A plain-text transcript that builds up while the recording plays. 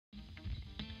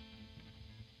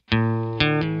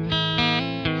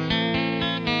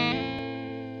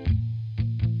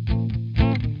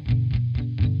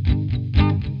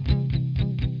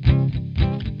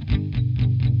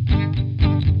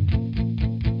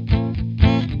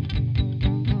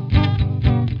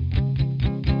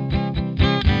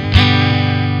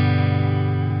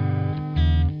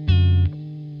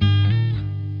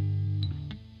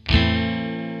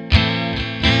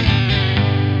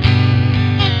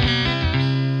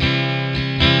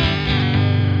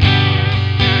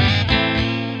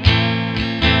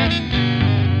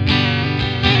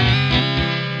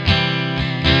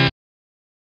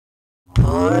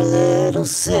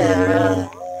little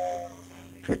Sara.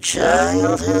 Her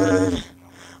childhood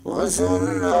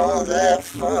wasn't all that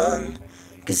fun,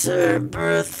 'cause her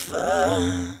birth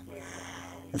father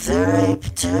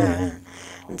raped her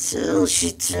until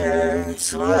she turned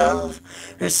 12.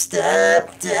 Her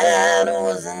stepdad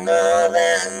wasn't all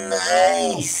that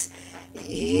nice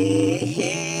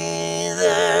either.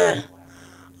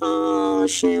 All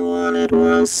she wanted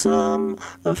was some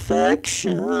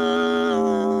affection.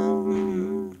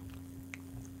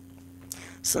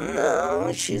 So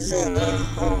now she's in a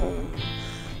home,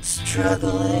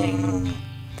 struggling.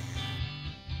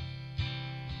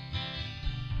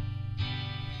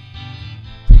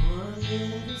 Poor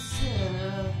little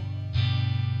Sara,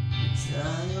 her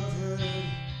childhood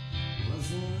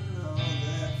wasn't all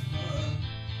that fun,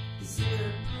 'cause her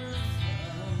birth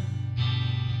father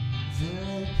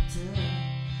raped her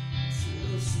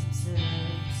until she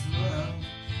turned 12.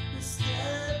 Her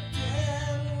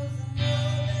stepdad wasn't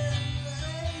all that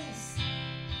nice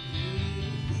either.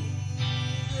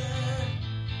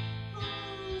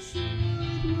 All she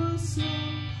wanted was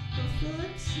some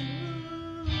affection.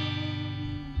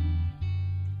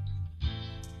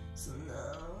 So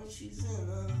now she's in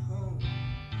a home,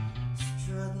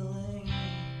 struggling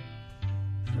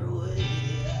her way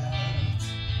out.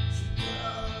 She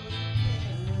called her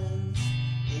parents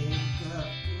a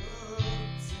couple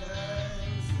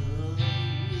times a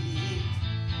week,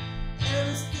 and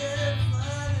her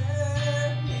stepfather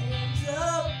hangs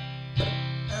up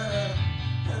her.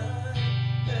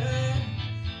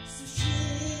 So she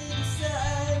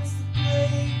decides to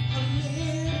break a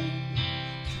mirror,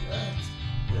 cut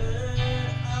her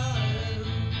arm.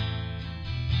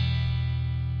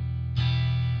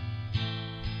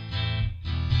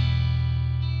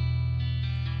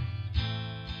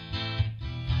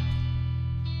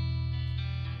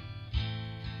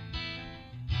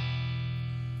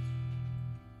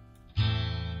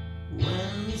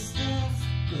 When the staff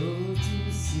go to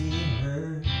see her,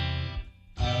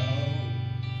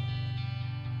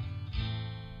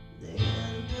 they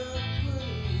end up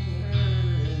putting her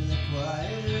in the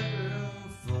quiet room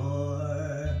for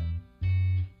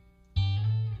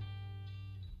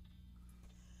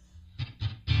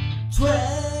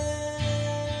 12.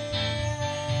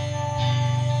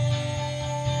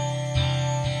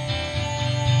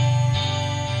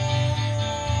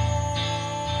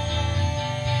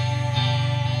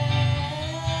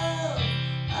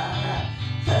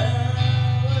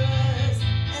 Hours,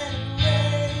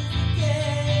 anyways,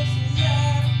 again, she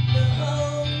left the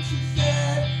home. She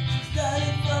said she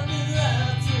started fucking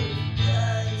around to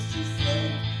guys. She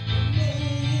said it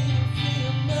made her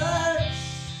feel much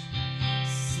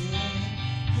safer,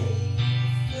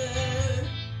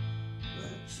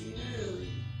 but she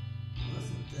really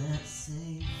wasn't that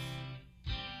safe.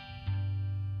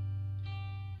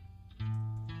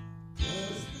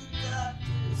 'Cause the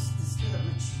doctors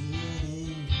discovered she had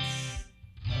AIDS.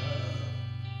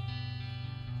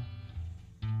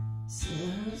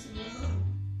 Sarah's mom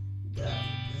got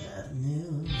the bad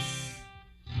news.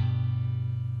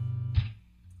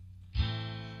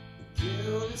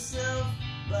 Killed herself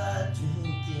by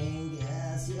drinking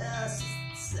gas. Yes,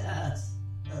 Sarah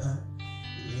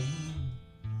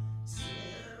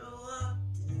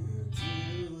walked into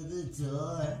the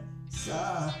door,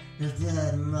 saw her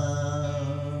dead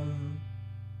mom.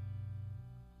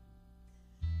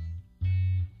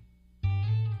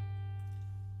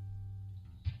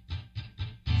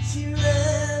 She ran